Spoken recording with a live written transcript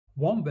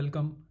Warm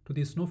welcome to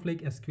the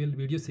Snowflake SQL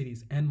video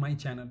series and my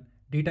channel,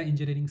 Data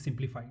Engineering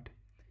Simplified.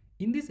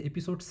 In this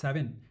episode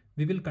 7,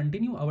 we will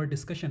continue our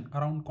discussion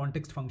around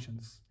context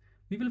functions.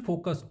 We will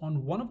focus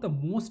on one of the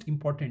most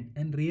important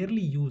and rarely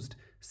used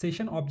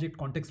session object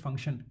context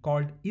function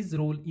called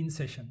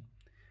isRoleInSession.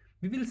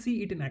 We will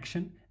see it in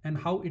action and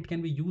how it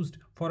can be used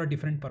for a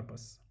different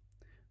purpose.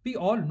 We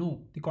all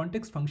know the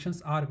context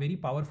functions are very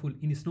powerful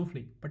in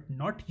Snowflake, but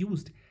not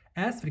used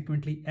as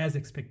frequently as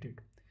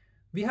expected.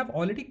 We have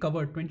already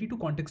covered 22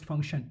 context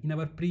functions in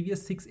our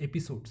previous 6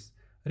 episodes.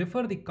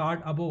 Refer the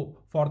card above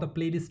for the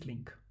playlist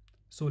link.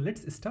 So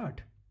let's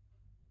start.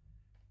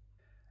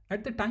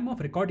 At the time of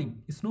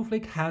recording,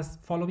 Snowflake has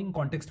following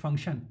context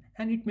function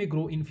and it may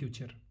grow in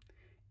future.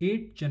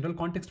 8 general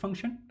context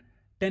function,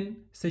 10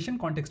 session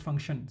context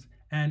functions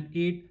and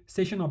 8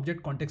 session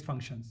object context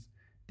functions.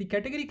 The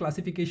category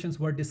classifications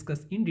were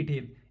discussed in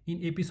detail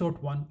in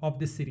episode 1 of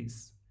this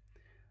series.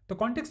 The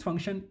context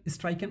function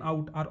striken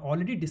out are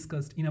already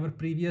discussed in our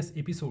previous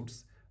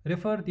episodes.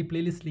 Refer the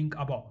playlist link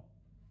above.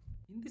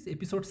 In this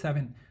episode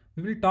 7,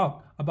 we will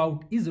talk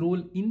about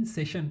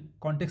isRoleInSession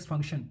context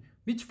function,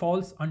 which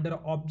falls under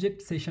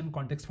object session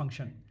context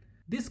function.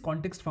 This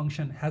context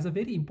function has a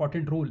very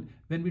important role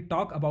when we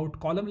talk about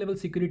column level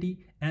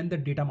security and the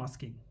data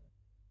masking.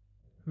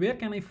 Where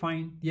can I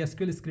find the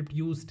SQL script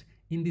used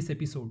in this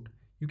episode?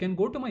 You can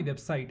go to my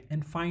website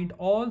and find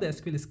all the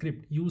SQL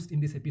script used in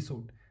this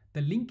episode. The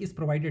link is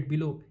provided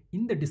below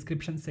in the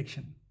description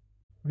section.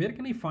 Where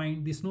can I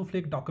find the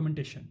Snowflake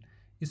documentation?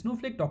 The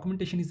Snowflake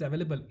documentation is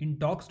available in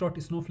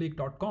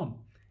docs.snowflake.com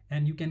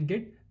and you can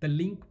get the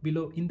link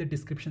below in the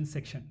description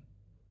section.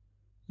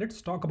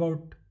 Let's talk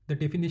about the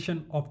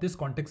definition of this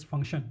context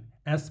function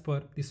as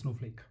per the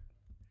Snowflake.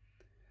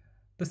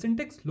 The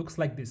syntax looks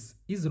like this: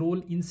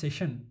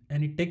 isRoleInSession,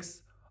 and it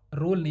takes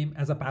role name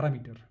as a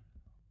parameter.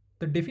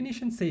 The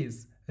definition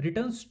says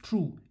returns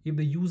true if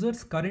the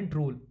user's current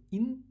role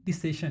in the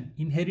session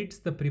inherits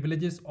the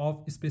privileges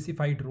of a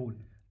specified role.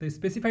 The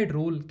specified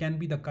role can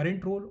be the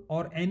current role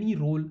or any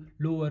role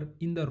lower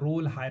in the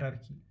role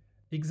hierarchy.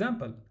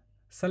 Example,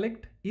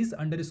 select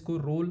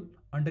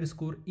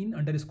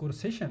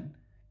is_role_in_session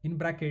in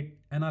bracket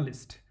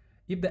analyst.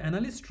 If the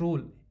analyst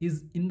role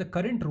is in the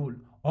current role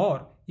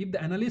or if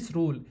the analyst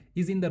role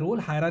is in the role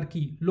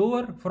hierarchy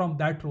lower from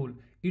that role,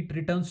 it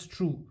returns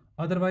true.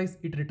 Otherwise,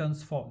 it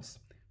returns false.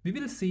 We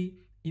will see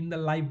in the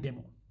live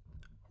demo.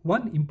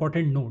 One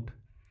important note,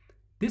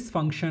 this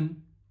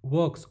function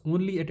works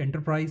only at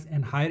enterprise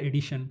and higher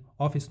edition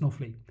of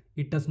Snowflake.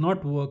 It does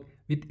not work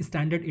with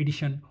standard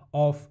edition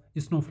of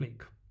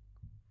Snowflake.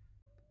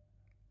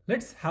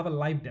 Let's have a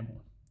live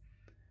demo.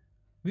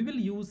 We will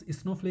use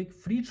Snowflake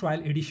free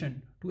trial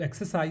edition to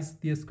exercise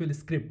the SQL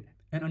script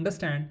and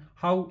understand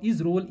how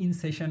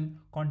isRoleInSession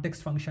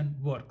context function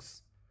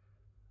works.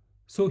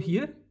 So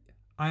here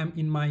I am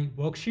in my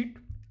worksheet.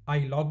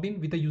 I logged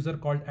in with a user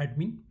called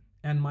admin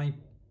and my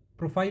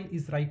profile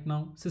is right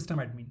now system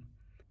admin.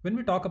 When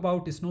we talk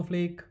about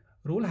Snowflake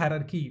role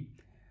hierarchy,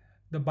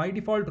 the by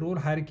default role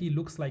hierarchy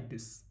looks like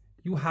this.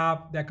 You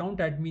have the account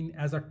admin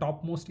as a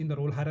topmost in the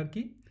role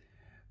hierarchy,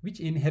 which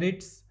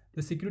inherits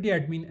the security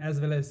admin as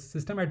well as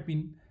system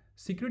admin.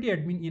 Security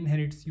admin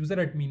inherits user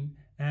admin,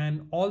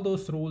 and all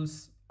those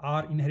roles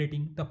are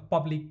inheriting the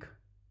public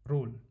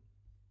role.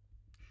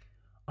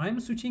 I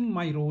am switching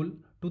my role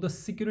to the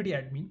security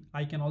admin.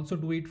 I can also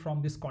do it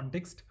from this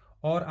context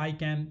or I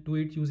can do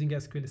it using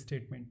SQL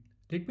statement.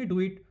 Let me do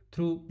it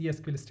through the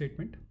SQL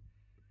statement.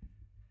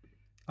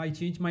 I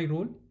change my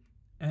role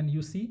and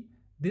you see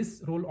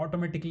this role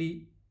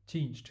automatically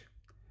changed.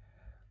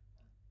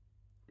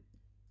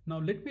 Now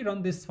let me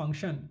run this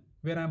function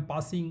where I am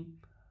passing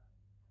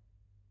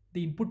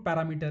the input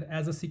parameter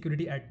as a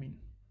security admin.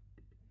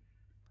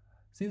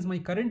 Since my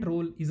current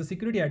role is a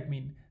security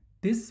admin,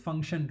 this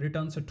function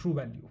returns a true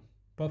value.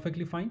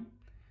 Perfectly fine.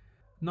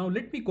 Now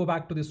let me go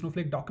back to the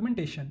Snowflake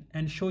documentation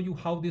and show you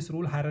how this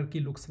role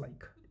hierarchy looks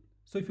like.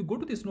 So if you go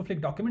to the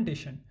Snowflake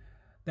documentation,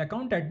 the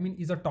account admin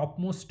is a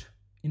topmost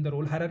in the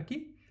role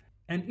hierarchy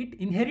and it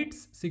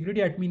inherits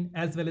security admin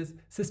as well as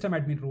system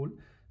admin role.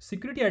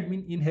 Security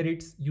admin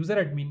inherits user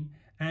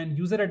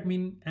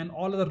admin and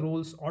all other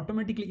roles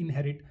automatically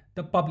inherit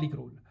the public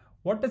role.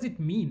 What does it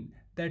mean?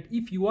 That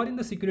if you are in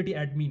the security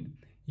admin,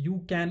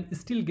 you can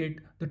still get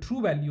the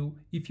true value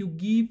if you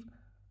give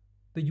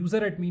the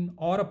user admin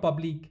or a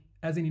public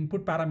as an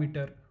input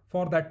parameter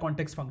for that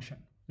context function.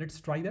 Let's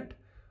try that.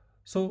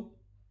 So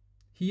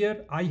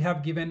here I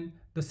have given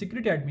the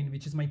security admin,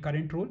 which is my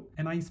current role,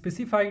 and I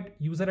specified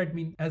user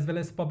admin as well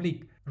as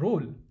public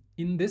role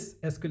in this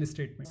SQL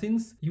statement.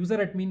 Since user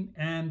admin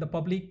and the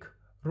public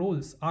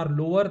roles are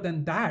lower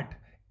than that,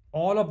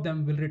 all of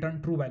them will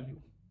return true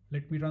value.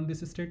 Let me run this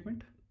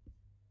statement.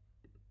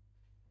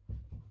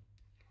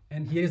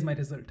 And here is my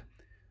result.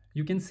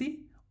 You can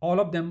see all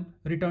of them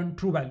return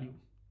true value,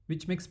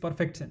 which makes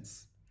perfect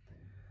sense.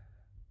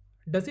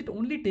 Does it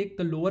only take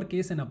the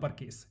lowercase and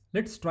uppercase?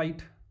 Let's try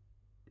it.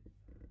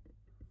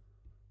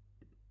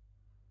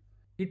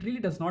 It really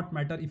does not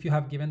matter if you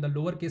have given the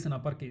lowercase and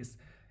uppercase.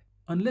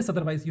 Unless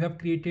otherwise you have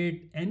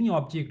created any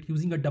object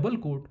using a double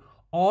quote,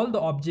 all the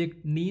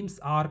object names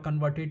are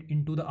converted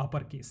into the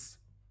uppercase.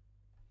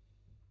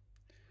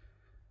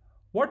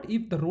 What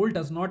if the role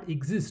does not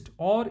exist,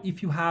 or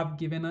if you have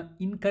given an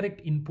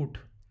incorrect input?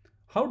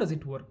 How does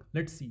it work?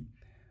 Let's see.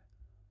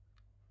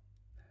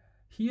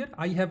 Here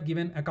I have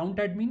given account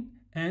admin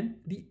and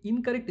the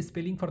incorrect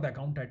spelling for the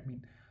account admin.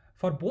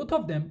 For both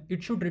of them,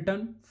 it should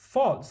return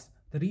false.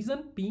 The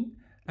reason being,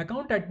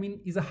 account admin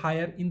is a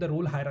higher in the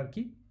role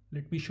hierarchy.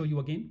 Let me show you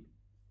again.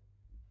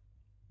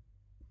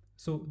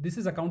 So this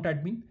is account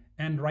admin,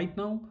 and right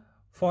now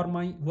for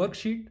my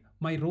worksheet,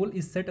 my role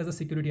is set as a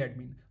security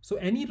admin. So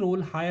any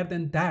role higher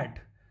than that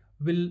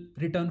will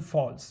return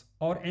false,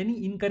 or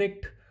any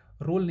incorrect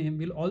role name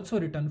will also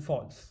return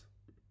false.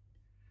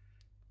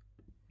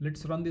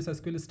 Let's run this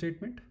SQL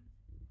statement.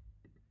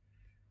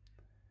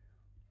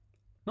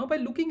 Now by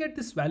looking at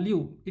this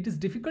value, it is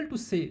difficult to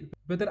say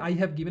whether I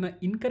have given an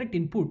incorrect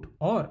input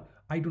or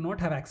I do not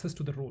have access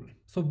to the role.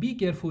 So be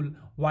careful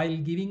while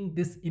giving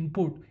this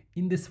input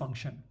in this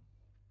function.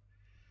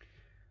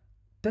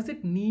 Does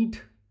it need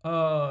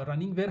a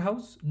running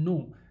warehouse?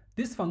 No,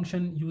 this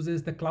function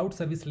uses the cloud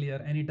service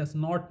layer and it does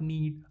not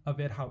need a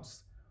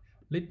warehouse.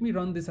 Let me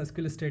run this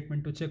SQL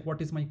statement to check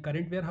what is my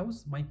current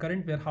warehouse. My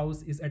current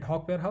warehouse is ad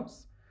hoc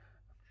warehouse.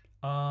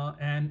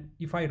 And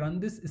if I run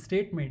this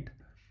statement,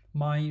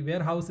 my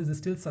warehouse is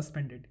still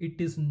suspended. It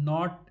is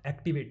not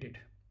activated.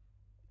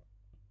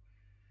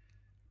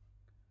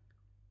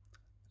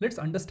 Let's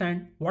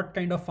understand what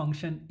kind of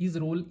function is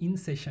role in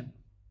session.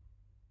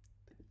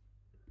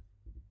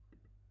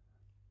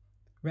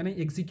 When I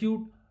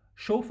execute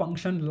show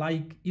function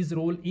like is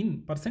role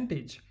in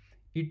percentage,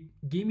 it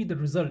gave me the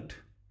result.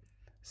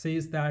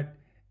 Says that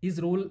is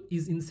role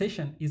is in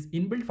session is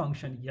inbuilt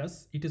function.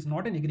 Yes, it is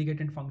not an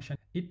aggregated function.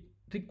 It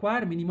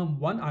require minimum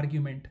one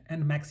argument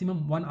and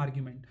maximum one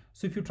argument.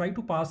 So if you try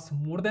to pass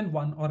more than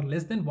one or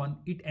less than one,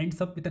 it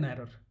ends up with an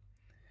error.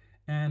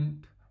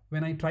 And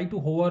when I try to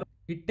hover,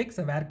 it takes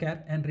a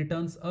varchar and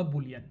returns a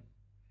boolean.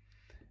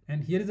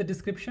 And here is a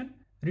description: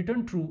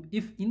 return true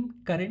if in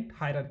current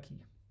hierarchy.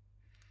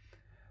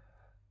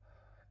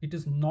 It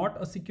is not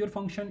a secure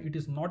function, it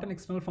is not an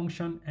external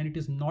function, and it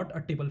is not a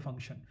table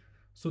function.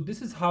 So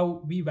this is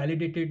how we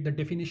validated the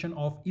definition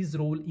of is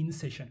role in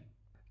session.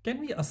 Can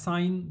we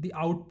assign the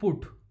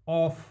output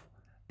of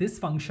this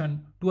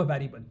function to a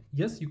variable?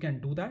 Yes, you can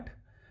do that.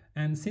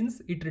 And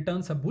since it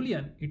returns a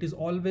boolean, it is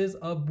always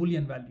a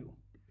boolean value.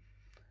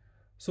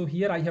 So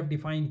here I have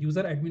defined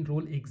user admin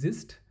role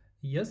exist.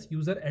 Yes,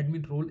 user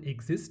admin role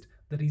exists.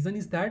 The reason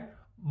is that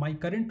my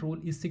current role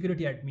is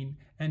security admin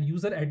and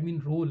user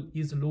admin role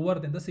is lower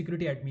than the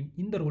security admin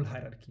in the role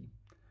hierarchy.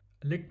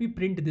 Let me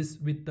print this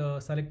with the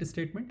select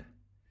statement,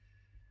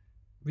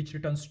 which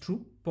returns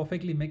true.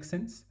 Perfectly makes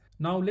sense.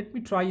 Now let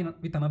me try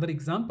with another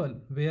example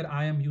where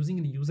I am using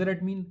a user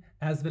admin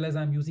as well as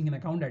I am using an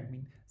account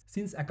admin.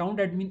 Since account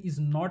admin is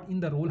not in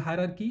the role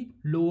hierarchy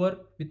lower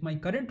with my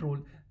current role,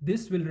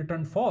 this will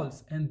return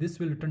false and this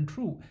will return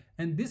true,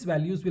 and these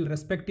values will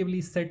respectively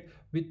set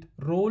with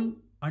role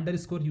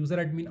underscore user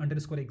admin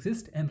underscore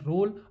exist and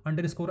role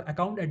underscore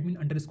account admin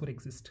underscore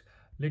exist.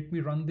 Let me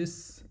run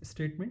this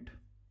statement.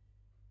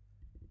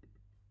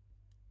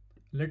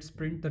 Let's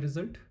print the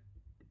result.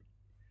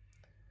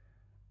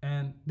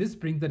 And this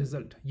brings the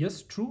result.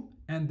 Yes, true,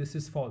 and this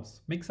is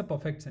false. Makes a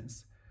perfect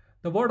sense.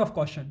 The word of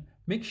caution: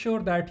 make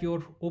sure that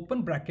your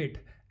open bracket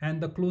and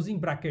the closing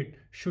bracket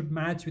should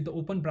match with the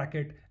open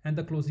bracket and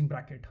the closing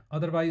bracket.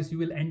 Otherwise, you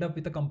will end up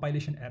with a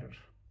compilation error.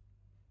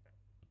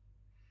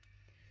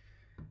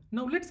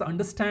 Now let's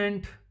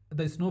understand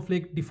the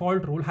Snowflake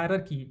default role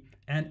hierarchy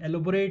and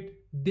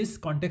elaborate this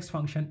context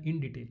function in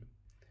detail.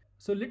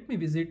 So let me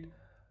visit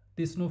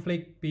the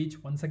Snowflake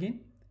page once again.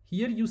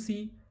 Here you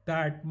see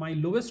that my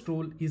lowest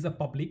role is a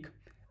public,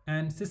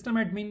 and system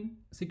admin,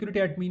 security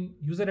admin,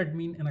 user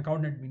admin, and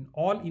account admin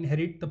all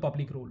inherit the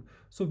public role.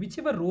 So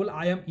whichever role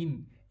I am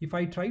in, if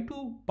I try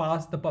to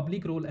pass the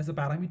public role as a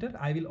parameter,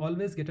 I will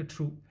always get a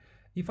true.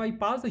 If I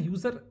pass the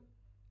user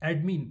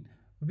admin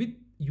with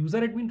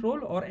user admin role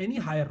or any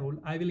higher role,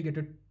 I will get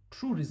a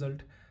true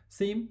result.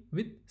 Same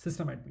with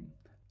system admin.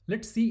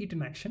 Let's see it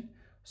in action.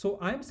 So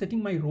I am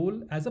setting my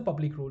role as a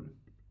public role.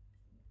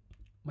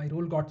 My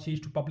role got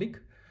changed to public.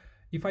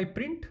 If I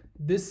print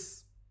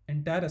this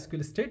entire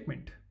SQL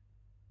statement,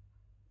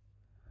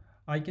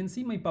 I can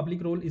see my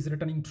public role is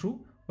returning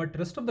true, but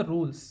rest of the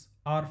roles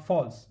are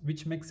false,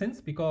 which makes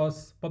sense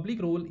because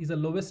public role is the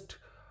lowest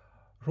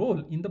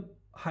role in the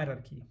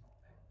hierarchy.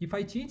 If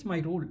I change my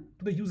role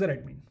to the user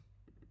admin,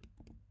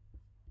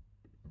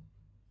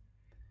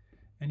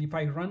 and if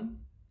I run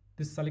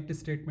this select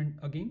statement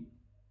again,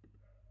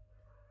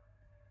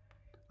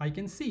 I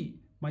can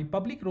see my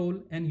public role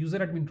and user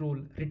admin role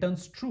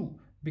returns true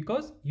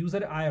because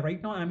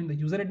right now I'm in the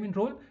user admin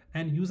role,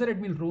 and user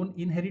admin role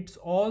inherits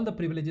all the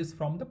privileges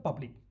from the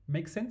public.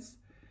 Makes sense?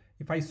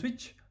 If I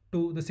switch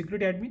to the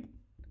security admin,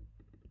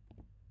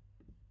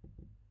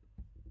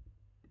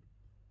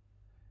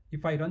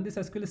 if I run this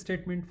SQL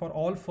statement for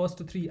all first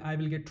three, I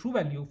will get true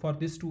value. For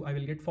this two, I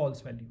will get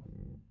false value.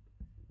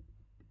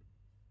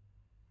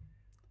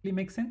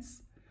 Makes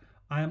sense?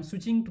 I am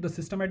switching to the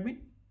system admin.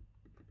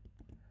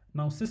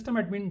 Now system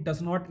admin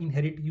does not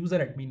inherit user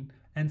admin,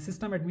 and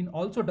system admin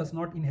also does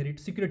not inherit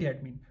security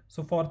admin.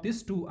 So for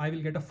this too, I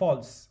will get a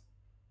false.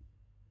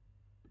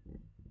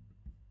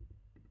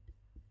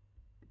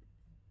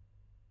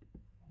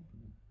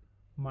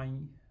 My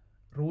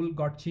role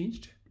got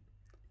changed.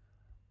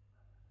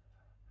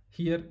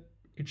 Here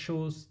it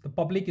shows the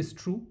public is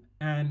true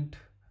and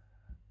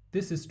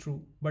this is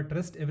true, but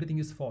rest everything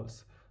is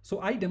false. So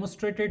I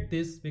demonstrated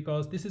this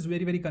because this is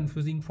very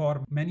confusing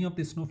for many of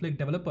the Snowflake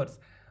developers,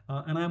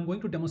 and I am going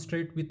to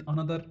demonstrate with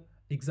another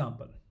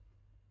example.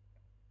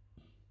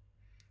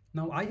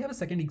 Now I have a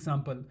second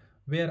example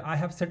where I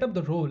have set up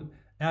the role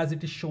as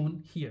it is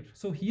shown here.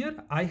 So here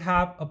I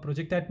have a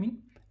project admin,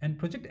 and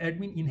project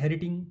admin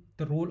inheriting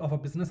the role of a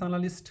business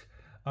analyst,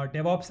 a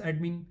DevOps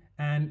admin,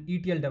 and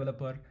ETL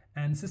developer,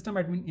 and system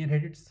admin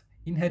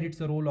inherits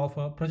the role of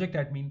a project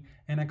admin,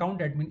 and account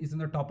admin is in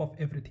the top of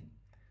everything.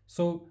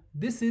 So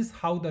this is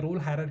how the role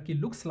hierarchy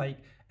looks like.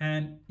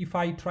 And if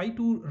I try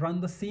to run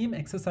the same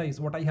exercise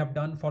what I have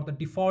done for the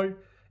default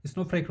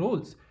Snowflake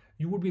roles,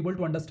 you would be able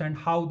to understand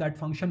how that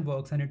function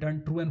works and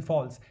return true and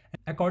false.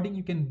 According,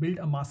 you can build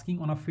a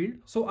masking on a field.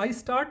 So I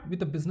start with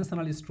the business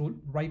analyst role.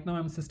 Right now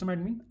I'm system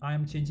admin. I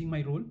am changing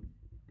my role.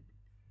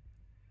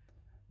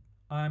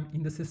 I'm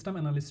in the system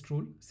analyst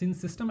role. Since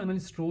system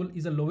analyst role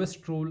is the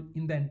lowest role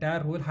in the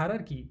entire role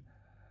hierarchy,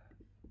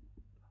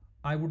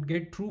 I would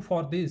get true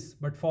for this,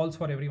 but false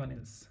for everyone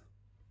else.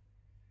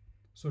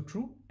 So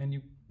true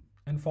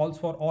and false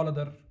for all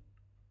other.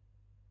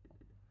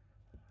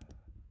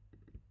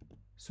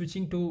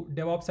 Switching to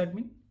DevOps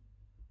admin,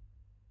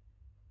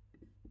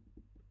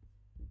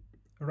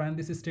 ran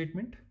this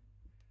statement.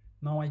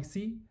 Now I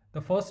see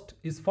the first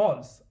is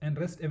false and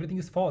rest everything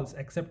is false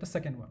except the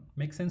second one.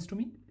 Makes sense to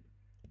me?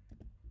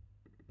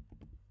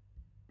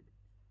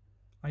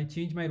 I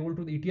change my role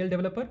to the ETL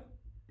developer,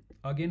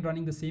 again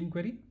running the same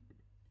query.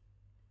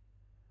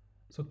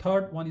 So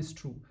third one is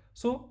true.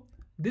 So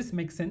this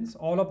makes sense.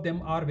 All of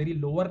them are very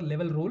lower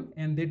level role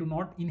and they do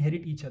not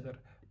inherit each other.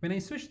 When I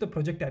switch the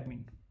project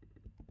admin,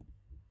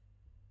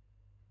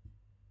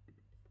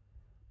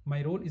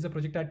 my role is a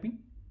project admin.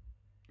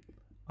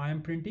 I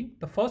am printing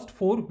the first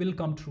four will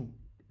come true.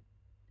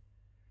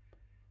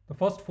 The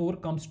first four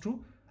comes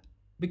true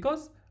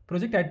because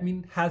project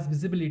admin has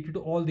visibility to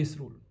all this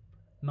role.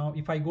 Now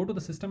if I go to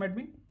the system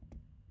admin,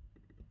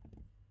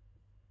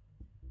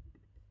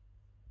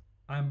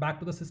 I am back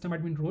to the system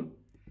admin role.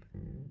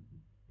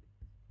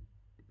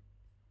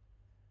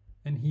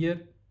 And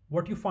here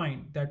what you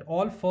find that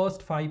all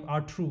first five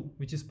are true,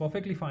 which is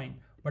perfectly fine,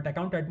 but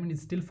account admin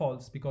is still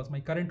false because my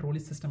current role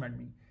is system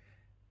admin.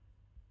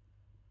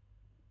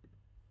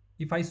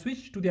 If I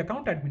switch to the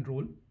account admin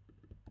role,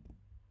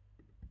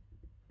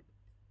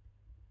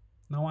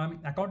 now I'm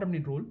in account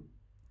admin role.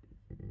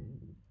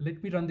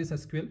 Let me run this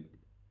SQL.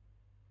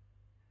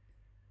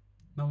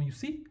 Now you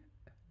see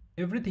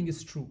everything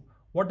is true.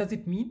 What does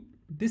it mean?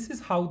 This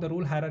is how the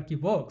role hierarchy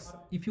works.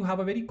 If you have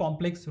a very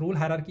complex role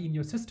hierarchy in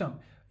your system,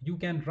 you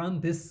can run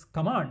this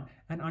command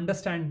and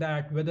understand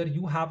that whether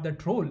you have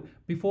that role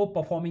before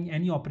performing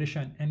any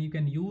operation, and you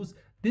can use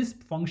this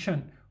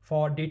function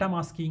for data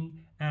masking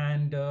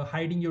and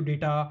hiding your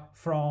data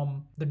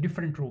from the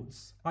different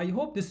roles. I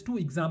hope these two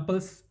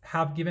examples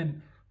have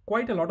given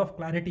quite a lot of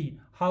clarity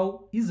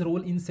how is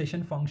role in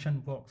session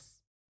function works.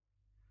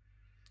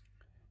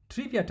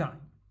 Trivia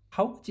time.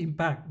 How much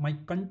impact my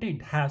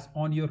content has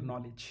on your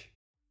knowledge?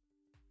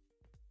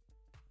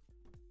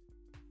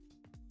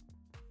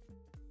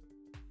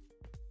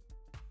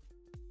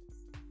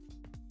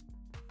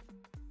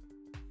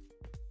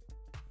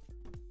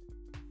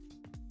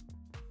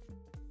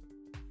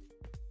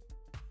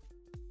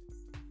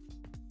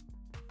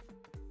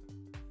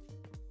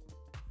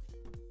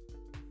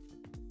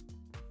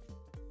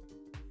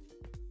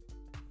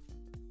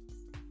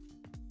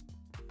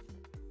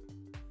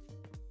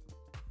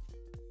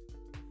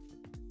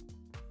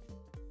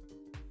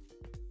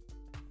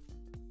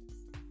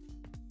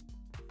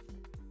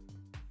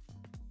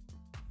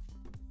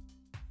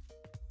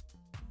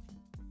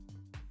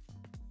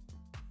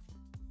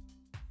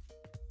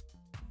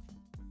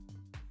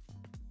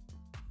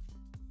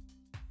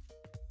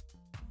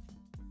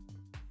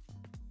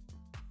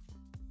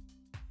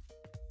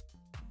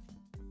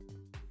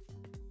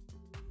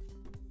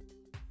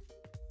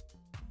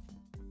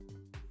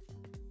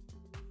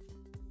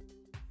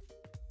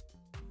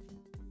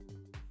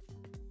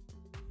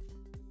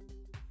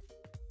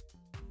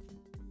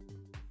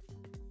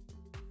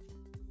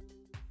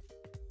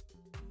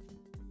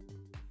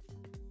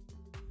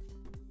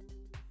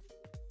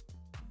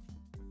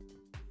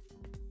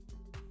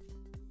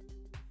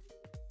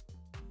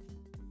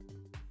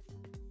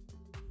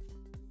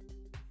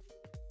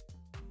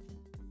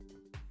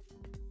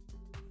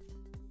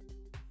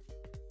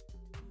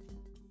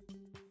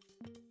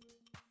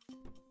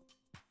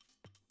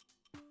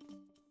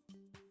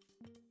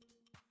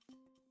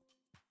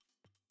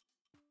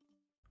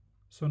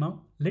 So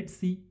now let's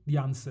see the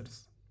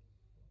answers.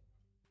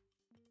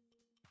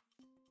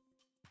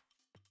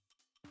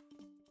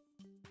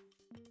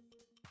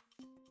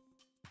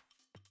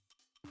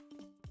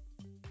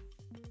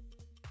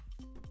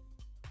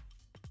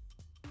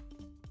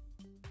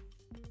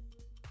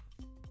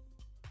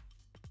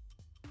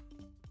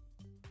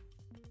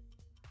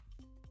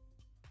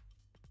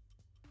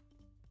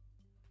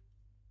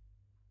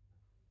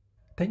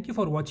 Thank you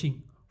for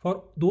watching.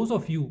 For those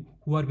of you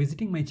who are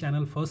visiting my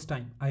channel first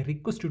time, I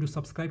request you to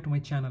subscribe to my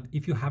channel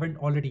if you haven't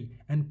already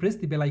and press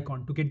the bell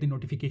icon to get the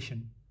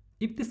notification.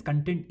 If this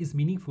content is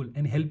meaningful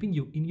and helping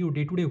you in your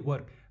day-to-day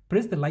work,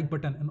 press the like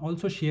button and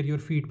also share your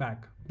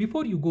feedback.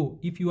 Before you go,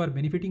 if you are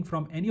benefiting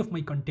from any of my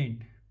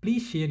content,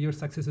 please share your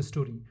success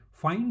story.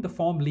 Find the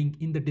form link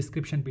in the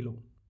description below.